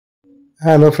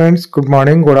Hello friends, good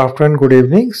morning, good afternoon, good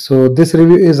evening. So this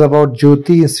review is about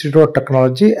Jyothy Institute of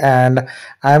Technology and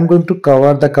I am going to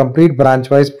cover the complete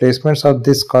branch-wise placements of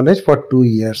this college for 2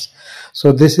 years.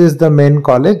 So this is the main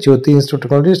college, Jyothy Institute of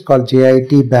Technology. It's called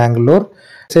JIT Bangalore.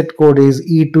 Set code is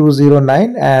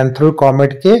E209 and through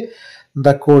Comedk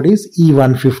the code is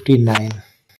E159.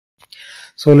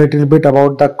 So a little bit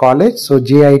about the college. So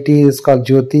JIT is called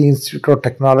Jyothy Institute of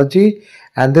Technology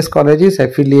and this college is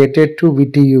affiliated to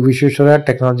VTU, Visvesvaraya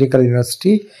Technological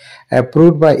University,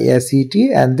 approved by ACT,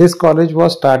 and this college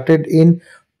was started in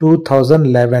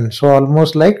 2011. So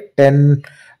almost like 10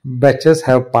 batches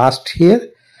have passed here,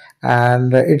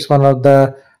 and it's one of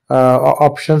the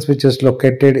options which is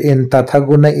located in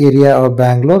Tathaguna area of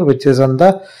Bangalore, which is on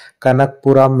the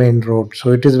Kanakpura main road.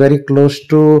 So it is very close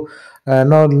to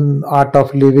Art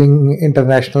of Living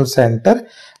International Center,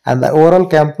 and the overall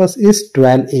campus is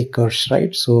 12 acres,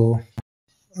 right? So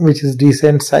which is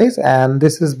decent size, and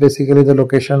this is basically the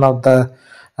location of the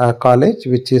college,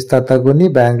 which is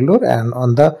Tathaguni, Bangalore, and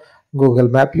on the Google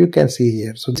map you can see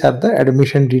here. So these are the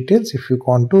admission details if you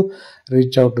want to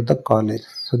reach out to the college.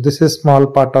 So this is small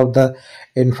part of the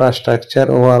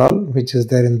infrastructure overall which is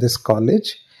there in this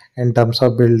college in terms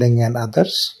of building and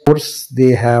others. Of course,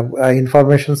 they have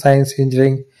information science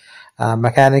engineering,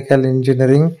 mechanical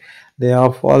engineering. They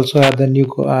also have the new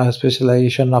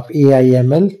specialization of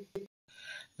AI/ML,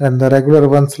 and the regular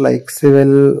ones like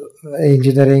civil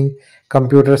engineering,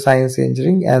 computer science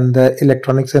engineering, and the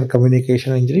electronics and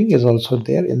communication engineering is also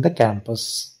there in the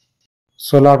campus.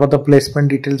 So a lot of the placement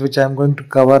details which I am going to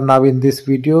cover now in this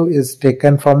video is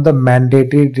taken from the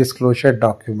mandatory disclosure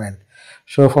document.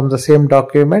 So from the same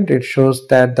document, it shows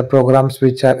that the programs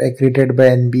which are accredited by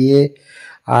NBA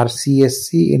are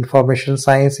CSC, Information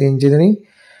Science Engineering,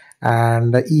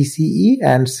 and ECE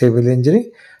and Civil Engineering.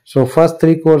 So first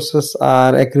three courses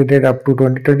are accredited up to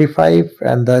 2025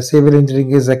 and the Civil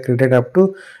Engineering is accredited up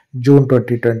to June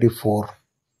 2024.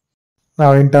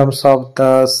 Now in terms of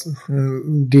the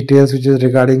details which is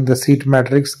regarding the seat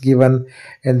matrix given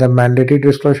in the mandatory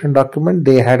disclosure document,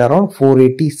 they had around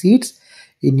 480 seats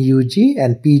in UG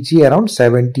and PG around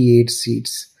 78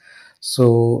 seats.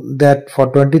 So that for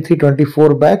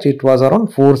 23-24 batch it was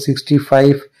around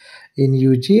 465 in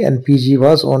UG and PG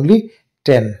was only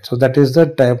 10. So that is the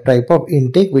type of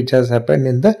intake which has happened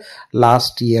in the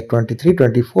last year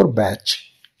 23-24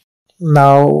 batch.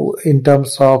 Now in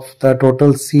terms of the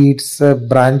total seats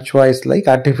branch wise, like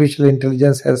artificial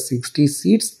intelligence has 60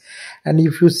 seats, and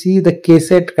if you see the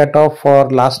KCET cutoff for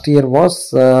last year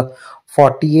was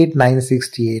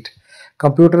 48,968.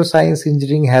 Computer science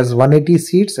engineering has 180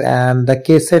 seats and the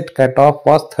KCET cutoff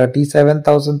was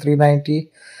 37,390.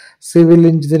 Civil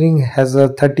engineering has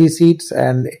 30 seats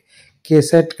and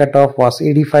KCET cutoff was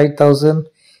 85,000.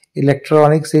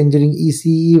 Electronics engineering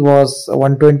ECE was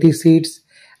 120 seats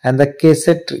and the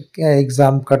KCET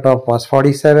exam cutoff was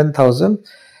 47,000.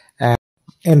 And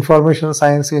information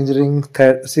science engineering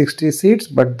 60 seats,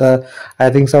 but I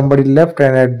think somebody left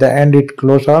and at the end it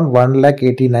closed around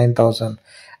 1,89,000.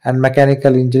 And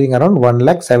mechanical engineering around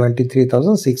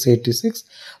 1,73,686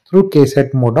 through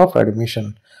KCET mode of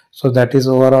admission. So that is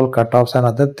overall cutoffs and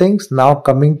other things. Now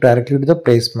coming directly to the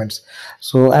placements.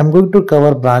 So I'm going to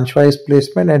cover branch wise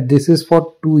placement and this is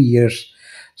for 2 years.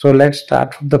 So let's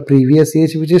start from the previous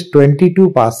age, which is 22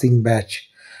 passing batch.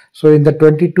 So in the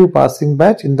 22 passing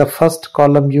batch, in the first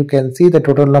column you can see the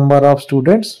total number of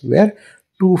students were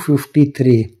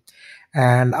 253.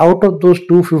 And out of those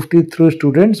 253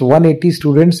 students, 180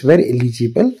 students were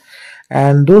eligible,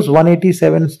 and those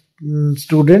 187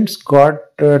 students got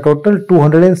total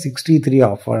 263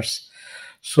 offers.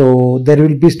 So there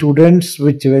will be students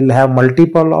which will have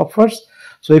multiple offers.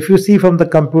 So if you see from the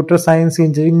computer science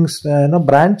engineering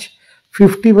branch,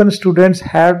 51 students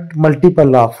had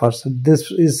multiple offers.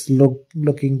 This is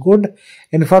looking good.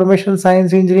 Information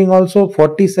science engineering also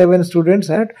 47 students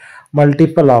had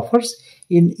multiple offers.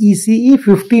 In ECE,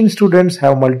 15 students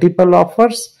have multiple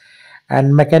offers,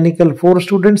 and mechanical 4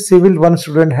 students, civil 1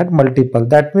 student had multiple.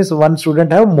 That means 1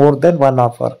 student have more than 1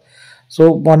 offer.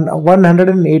 So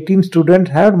 118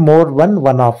 students had more than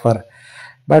 1 offer.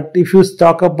 But if you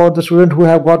talk about the student who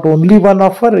have got only 1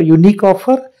 offer, a unique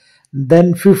offer,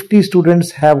 then 50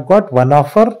 students have got 1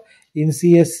 offer in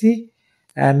CSC,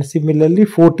 and similarly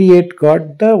 48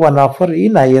 got the 1 offer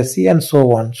in ISC and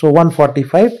so on. So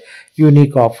 145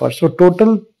 unique offers. So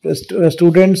total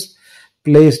students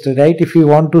placed, right, if you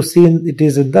want to see, it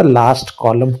is in the last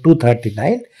column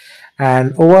 239,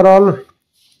 and overall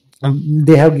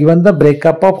they have given the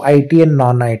breakup of IT and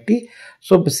non-IT.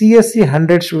 So CSC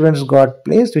 100 students got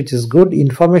placed, which is good.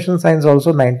 Information science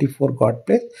also 94 got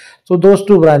placed. So those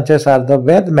two branches are the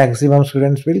where the maximum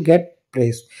students will get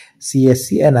placed,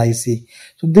 CSC and IC.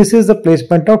 So this is the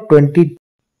placement of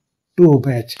 22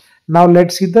 batch. Now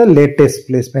let's see the latest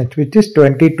placement, which is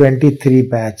 2023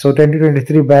 batch. So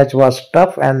 2023 batch was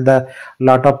tough and the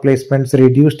lot of placements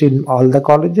reduced in all the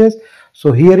colleges.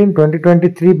 So here in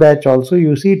 2023 batch also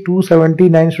you see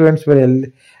 279 students were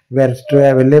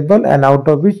available, and out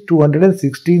of which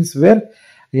 216 were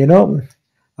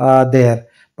there.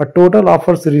 But total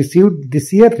offers received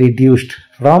this year reduced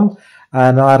from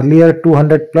an earlier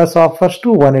 200 plus offers to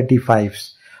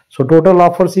 185s. So total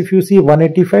offers, if you see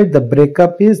 185, the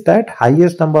breakup is that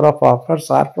highest number of offers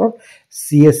are from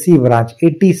CSC branch,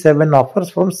 87 offers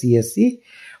from CSC,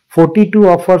 42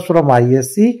 offers from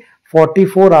ISC,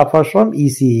 44 offers from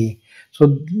ECE.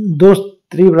 So those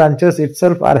three branches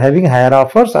itself are having higher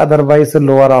offers, otherwise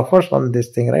lower offers on this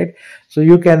thing, right? So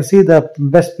you can see the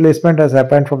best placement has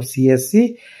happened from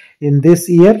CSC in this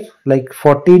year. Like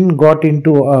 14 got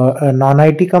into a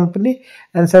non-IT company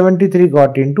and 73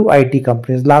 got into IT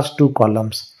companies, last two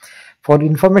columns. For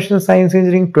information science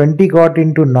engineering, 20 got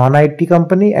into non-IT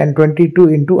company and 22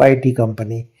 into IT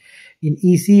company. In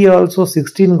ECE also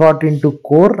 16 got into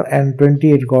core and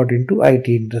 28 got into IT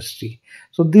industry.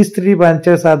 So these three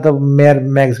branches are the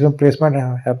maximum placement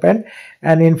have happened,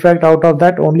 and in fact out of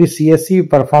that only CSC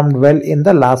performed well in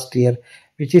the last year,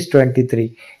 which is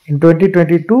 23. In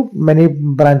 2022 many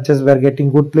branches were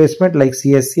getting good placement like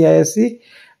CSC, ISC,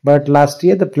 but last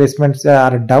year the placements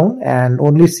are down and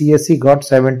only CSC got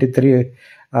 73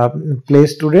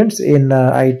 placed students in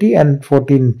IT and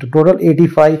 14 to total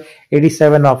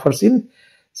 87 offers in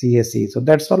CSC. So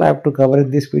that's all I have to cover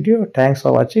in this video. Thanks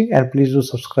for watching, and please do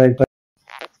subscribe to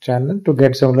the channel to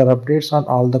get similar updates on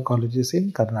all the colleges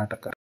in Karnataka.